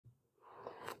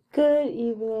Good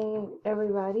evening,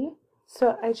 everybody.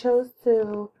 So I chose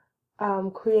to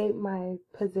create my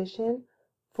position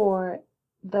for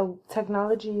the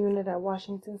technology unit at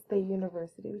Washington State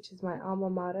University, which is my alma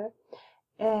mater.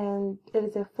 And it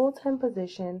is a full-time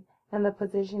position, and the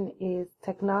position is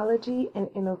Technology and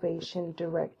Innovation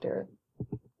Director.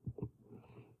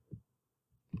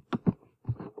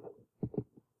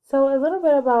 So a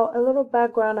little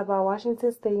background about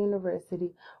Washington State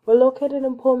University. We're located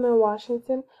in Pullman,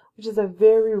 Washington, which is a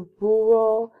very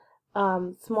rural,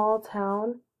 small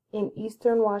town in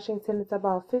eastern Washington. It's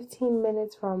about 15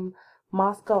 minutes from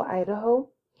Moscow, Idaho.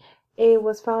 It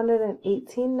was founded in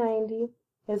 1890.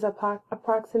 There's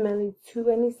approximately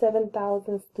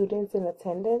 27,000 students in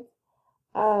attendance.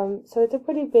 So it's a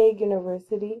pretty big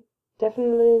university,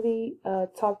 definitely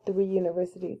top three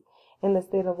universities in the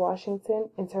state of Washington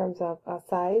in terms of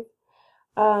size.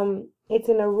 It's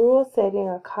in a rural setting,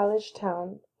 a college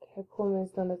town. Okay, Pullman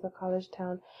is known as a college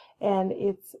town, and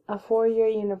it's a four-year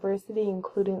university,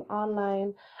 including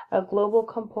online, a global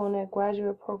component,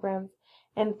 graduate programs,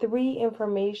 and three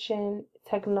information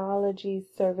technology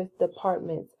service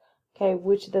departments. Okay,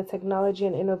 which the Technology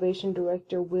and Innovation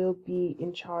Director will be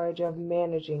in charge of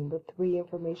managing the three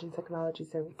information technology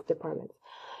service departments.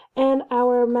 And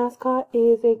our mascot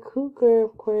is a cougar,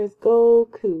 of course. Go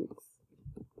Cougs.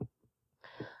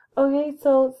 Okay,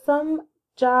 so some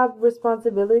job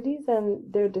responsibilities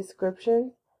and their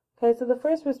descriptions. Okay, so the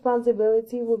first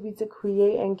responsibility will be to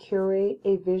create and curate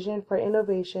a vision for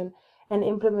innovation and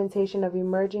implementation of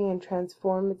emerging and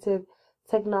transformative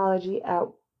technology at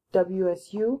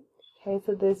WSU. Okay,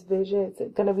 so this vision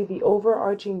is going to be the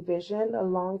overarching vision, a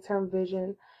long-term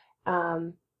vision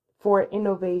for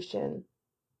innovation.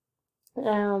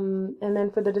 And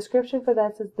then for the description for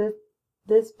that says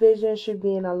this vision should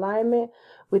be in alignment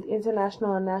with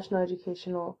international and national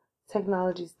educational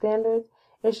technology standards.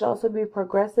 It should also be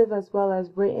progressive as well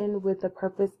as written with the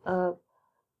purpose of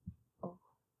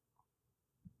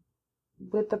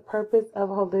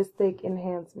holistic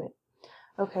enhancement.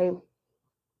 Okay,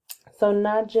 so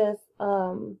not just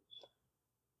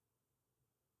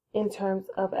in terms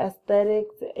of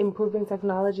aesthetics, improving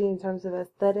technology in terms of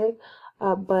aesthetic,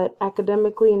 but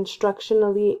academically,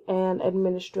 instructionally, and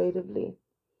administratively.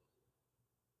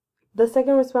 The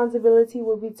second responsibility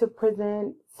will be to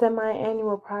present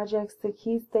semi-annual projects to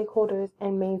key stakeholders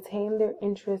and maintain their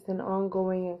interest in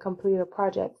ongoing and completed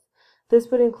projects.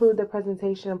 This would include the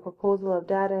presentation and proposal of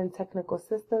data and technical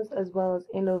systems as well as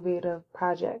innovative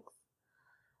projects.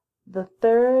 The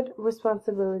third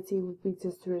responsibility would be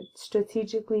to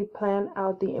strategically plan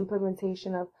out the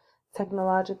implementation of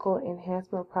technological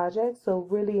enhancement projects. So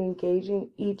really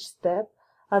engaging each step.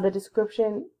 The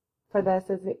description for that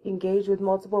says engage with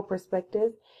multiple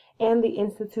perspectives and the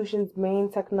institution's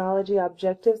main technology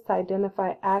objectives to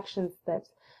identify action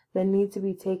steps that need to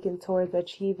be taken towards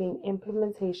achieving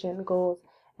implementation goals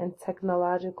and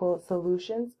technological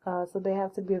solutions. So they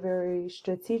have to be a very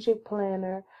strategic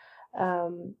planner,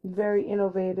 very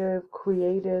innovative,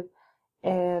 creative,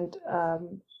 and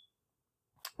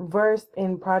versed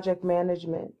in project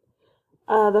management.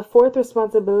 The fourth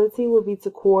responsibility will be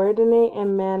to coordinate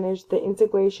and manage the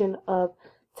integration of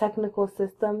technical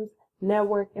systems,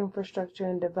 network infrastructure,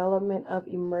 and development of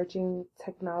emerging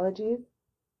technologies.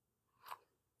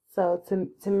 So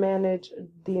to manage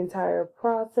the entire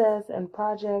process and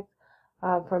project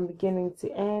from beginning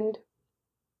to end,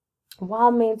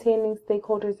 while maintaining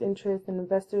stakeholders' interest and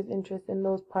investors' interest in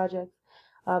those projects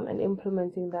and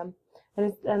implementing them.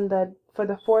 For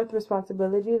the fourth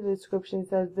responsibility, the description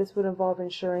says this would involve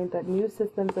ensuring that new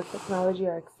systems of technology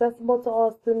are accessible to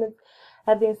all students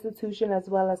at the institution as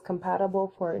well as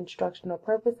compatible for instructional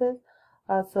purposes.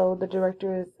 So the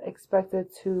director is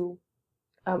expected to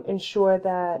ensure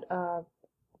that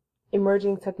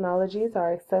emerging technologies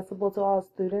are accessible to all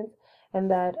students and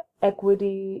that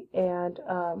equity and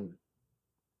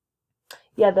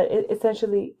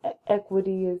essentially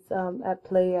equity is at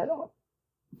play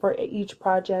for each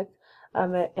project,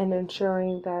 and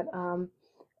ensuring that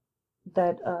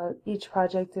each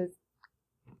project is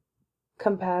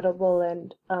compatible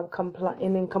and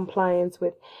in compliance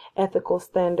with ethical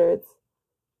standards.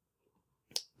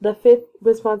 The fifth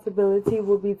responsibility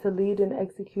will be to lead in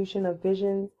execution of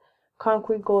visions,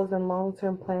 concrete goals, and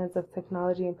long-term plans of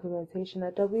technology implementation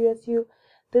at WSU.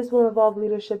 This will involve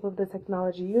leadership of the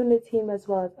technology unit team as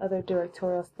well as other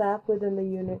directorial staff within the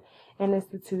unit and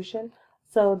institution.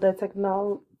 So the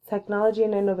Technology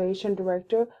and Innovation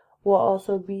Director will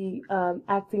also be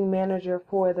acting manager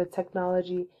for the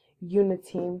technology unit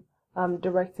team,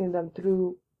 directing them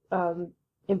through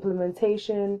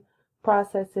implementation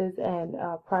processes and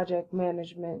project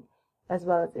management as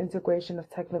well as integration of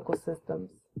technical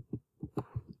systems.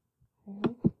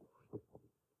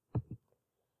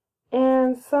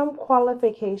 And some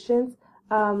qualifications.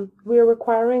 We are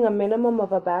requiring a minimum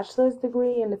of a bachelor's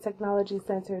degree in a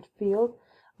technology-centered field,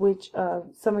 which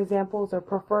some examples or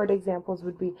preferred examples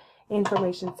would be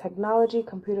information technology,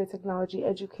 computer technology,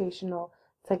 educational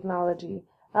technology,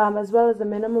 as well as a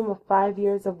minimum of 5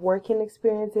 years of working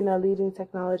experience in a leading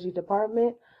technology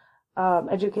department,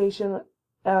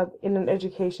 in an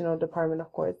educational department,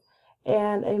 of course,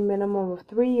 and a minimum of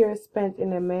 3 years spent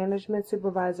in a management,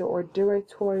 supervisor, or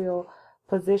directorial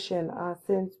position.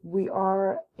 Since we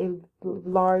are a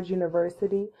large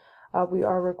university, we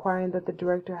are requiring that the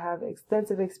director have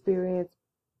extensive experience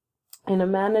in a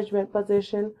management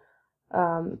position,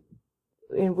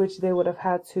 in which they would have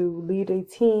had to lead a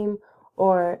team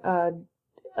or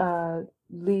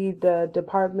lead the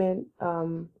department,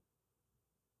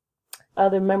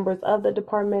 other members of the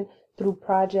department through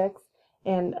projects,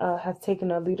 and have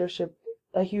taken a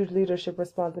huge leadership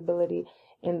responsibility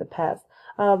in the past.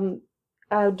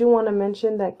 I do want to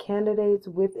mention that candidates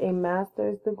with a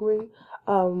master's degree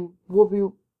will be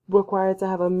required to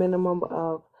have a minimum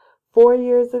of 4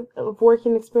 years of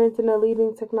working experience in a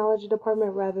leading technology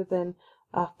department rather than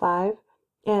 5.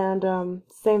 And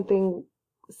same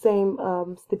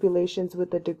stipulations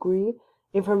with the degree: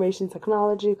 information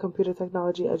technology, computer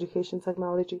technology, education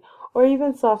technology, or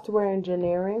even software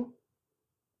engineering.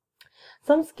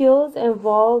 Some skills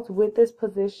involved with this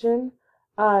position: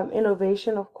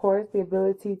 innovation, of course, the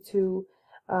ability to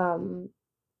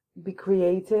be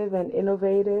creative and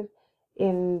innovative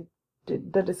in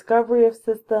the discovery of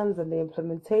systems and the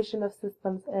implementation of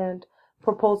systems and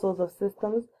proposals of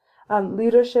systems.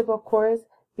 Leadership, of course,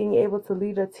 being able to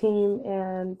lead a team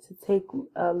and to take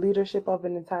leadership of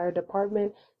an entire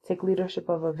department, take leadership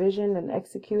of a vision and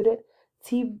execute it.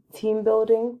 Team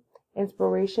building,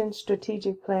 inspiration,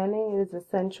 strategic planning. It is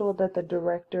essential that the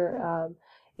director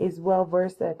is well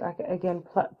versed at, again,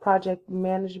 project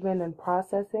management and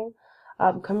processing.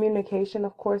 Communication,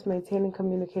 of course, maintaining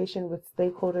communication with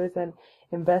stakeholders and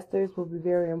investors will be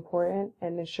very important,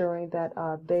 and ensuring that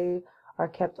they are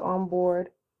kept on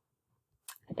board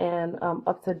and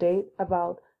up to date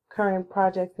about current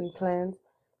projects and plans.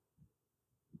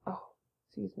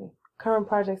 Current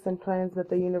projects and plans that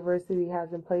the university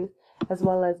has in place, as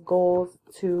well as goals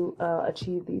to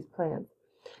achieve these plans.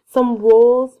 Some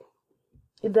roles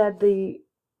that the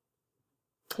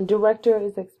director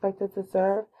is expected to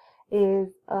serve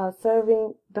is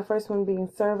the first one being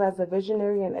serve as a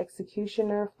visionary and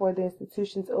executioner for the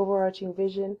institution's overarching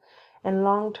vision and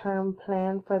long-term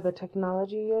plan for the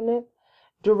technology unit,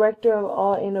 director of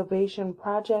all innovation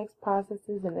projects,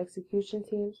 processes, and execution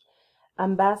teams,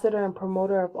 ambassador and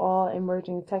promoter of all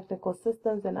emerging technical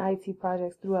systems and IT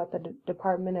projects throughout the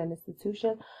department and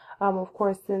institution. Of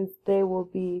course, since they will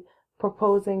be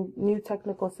proposing new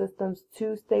technical systems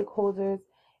to stakeholders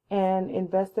and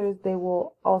investors, they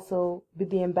will also be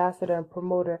the ambassador and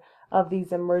promoter of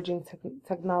these emerging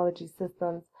technology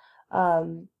systems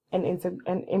and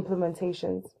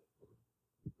implementations.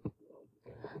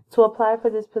 To apply for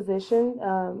this position,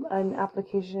 an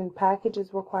application package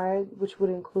is required, which would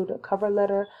include a cover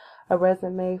letter, a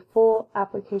resume, full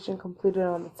application completed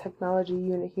on the Technology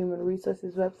Unit Human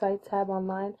Resources website tab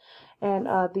online, and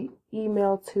the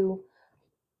email to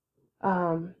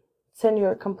send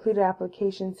your completed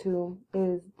application to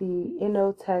is the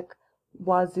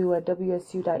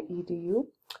innotechwazoo@wsu.edu.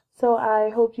 So I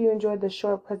hope you enjoyed this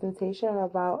short presentation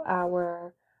about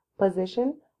our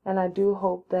position, and I do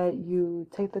hope that you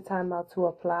take the time out to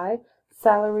apply.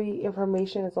 Salary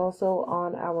information is also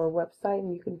on our website,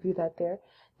 and you can view that there.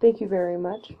 Thank you very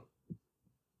much.